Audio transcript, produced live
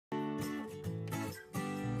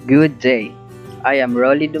Good day. I am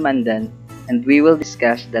Rolly Dumandan, and we will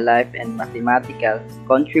discuss the life and mathematical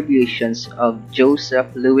contributions of Joseph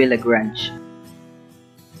Louis Lagrange.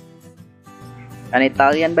 An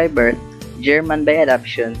Italian by birth, German by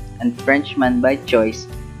adoption, and Frenchman by choice,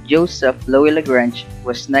 Joseph Louis Lagrange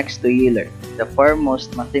was next to Euler, the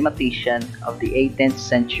foremost mathematician of the 18th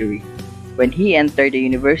century. When he entered the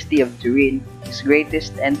University of Turin, his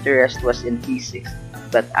greatest interest was in physics,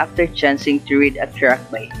 but after chancing to read a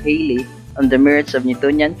tract by Haley on the merits of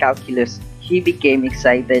Newtonian calculus, he became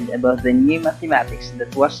excited about the new mathematics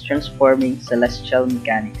that was transforming celestial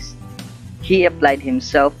mechanics. He applied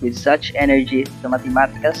himself with such energy to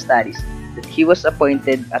mathematical studies that he was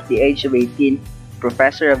appointed at the age of 18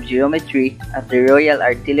 professor of geometry at the Royal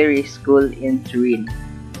Artillery School in Turin.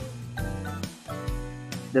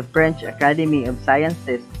 The French Academy of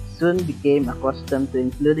Sciences soon became accustomed to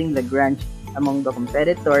including Lagrange among the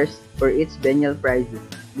competitors for its biennial prizes.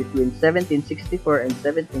 Between 1764 and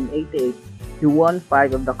 1788, he won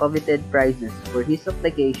 5 of the coveted prizes for his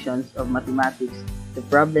applications of mathematics to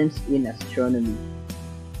problems in astronomy.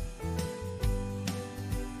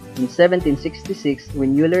 In 1766,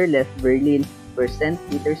 when Euler left Berlin for St.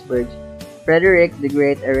 Petersburg, Frederick the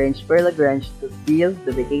Great arranged for Lagrange to fill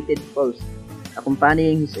the vacated post,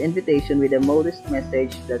 accompanying his invitation with a modest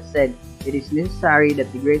message that said, "It is necessary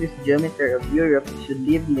that the greatest geometer of Europe should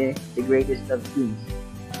live near the greatest of kings."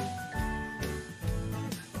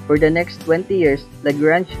 For the next 20 years,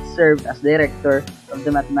 Lagrange served as director of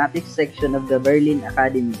the mathematics section of the Berlin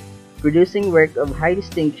Academy, producing work of high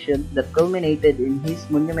distinction that culminated in his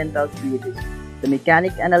monumental treatise, The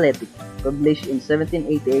Mechanic Analytic, published in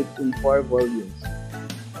 1788 in 4 volumes.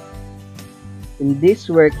 In this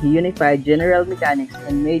work, he unified general mechanics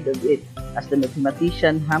and made of it, as the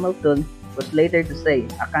mathematician Hamilton was later to say,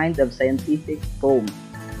 a kind of scientific poem.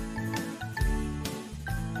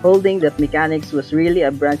 Holding that mechanics was really a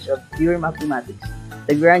branch of pure mathematics,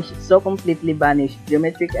 Lagrange so completely banished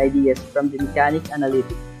geometric ideas from the Mechanic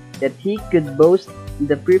Analytic that he could boast in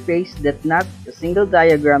the preface that not a single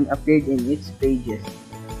diagram appeared in its pages.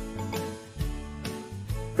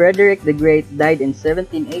 Frederick the Great died in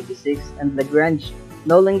 1786, and Lagrange,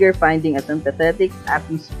 no longer finding a sympathetic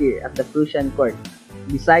atmosphere at the Prussian court,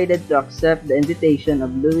 decided to accept the invitation of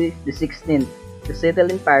Louis XVI to settle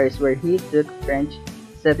in Paris, where he took French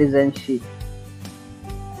citizenship.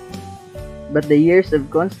 But the years of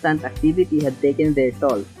constant activity had taken their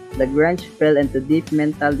toll. Lagrange fell into deep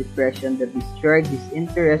mental depression that destroyed his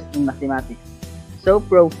interest in mathematics. So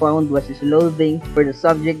profound was his loathing for the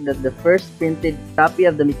subject that the first printed copy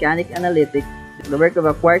of the Mechanic Analytic, the work of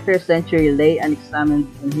a quarter-century, lay unexamined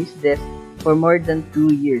in his desk for more than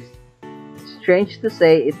 2 years. Strange to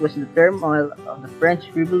say, it was the turmoil of the French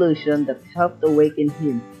Revolution that helped awaken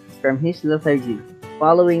him from his lethargy,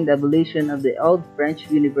 following the abolition of the old French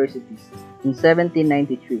universities in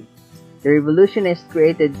 1793. The revolutionists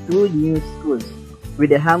created 2 new schools,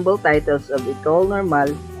 with the humble titles of École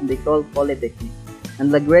Normale and École Polytechnique, and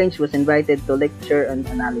Lagrange was invited to lecture on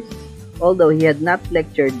analysis, although he had not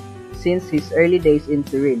lectured since his early days in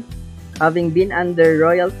Turin. Having been under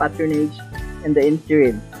royal patronage in the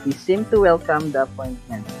interim, he seemed to welcome the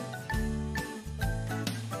appointment.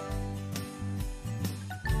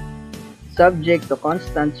 Subject to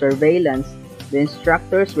constant surveillance, the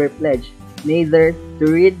instructors were pledged neither to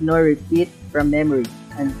read nor repeat from memory,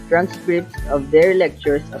 and transcripts of their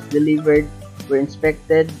lectures as delivered were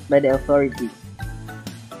inspected by the authorities.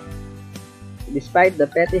 Despite the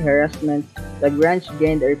petty harassments, Lagrange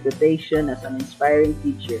gained a reputation as an inspiring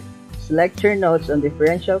teacher. His lecture notes on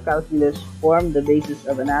differential calculus formed the basis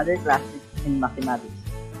of another classic in mathematics,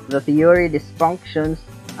 the theory des fonctions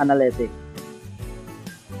analytiques.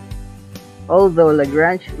 Although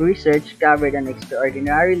Lagrange's research covered an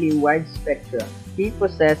extraordinarily wide spectrum, he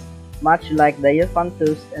possessed, much like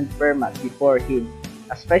Diophantus and Fermat before him,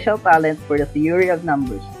 a special talent for the theory of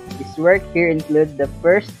numbers. His work here includes the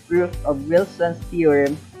first proof of Wilson's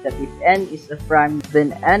theorem that if n is a prime,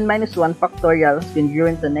 then n-1 factorial is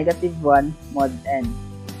congruent to -1 mod n.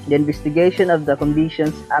 The investigation of the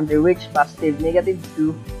conditions under which positive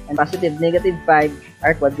 -2 and positive -5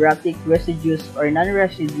 are quadratic residues or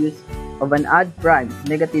non-residues of an odd prime,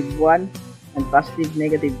 -1 and positive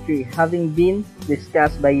 -3, having been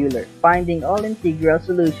discussed by Euler, finding all integral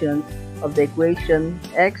solutions of the equation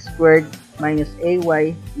x squared minus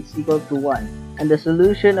ay is equal to 1, and the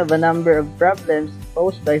solution of a number of problems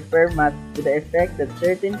posed by Fermat to the effect that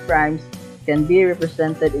certain primes can be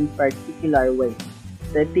represented in particular way.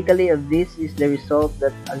 Typically of this is the result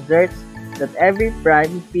that asserts that every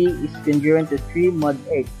prime p is congruent to 3 mod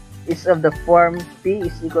 8, is of the form P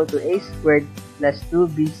is equal to A squared plus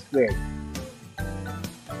 2B squared.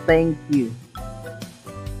 Thank you.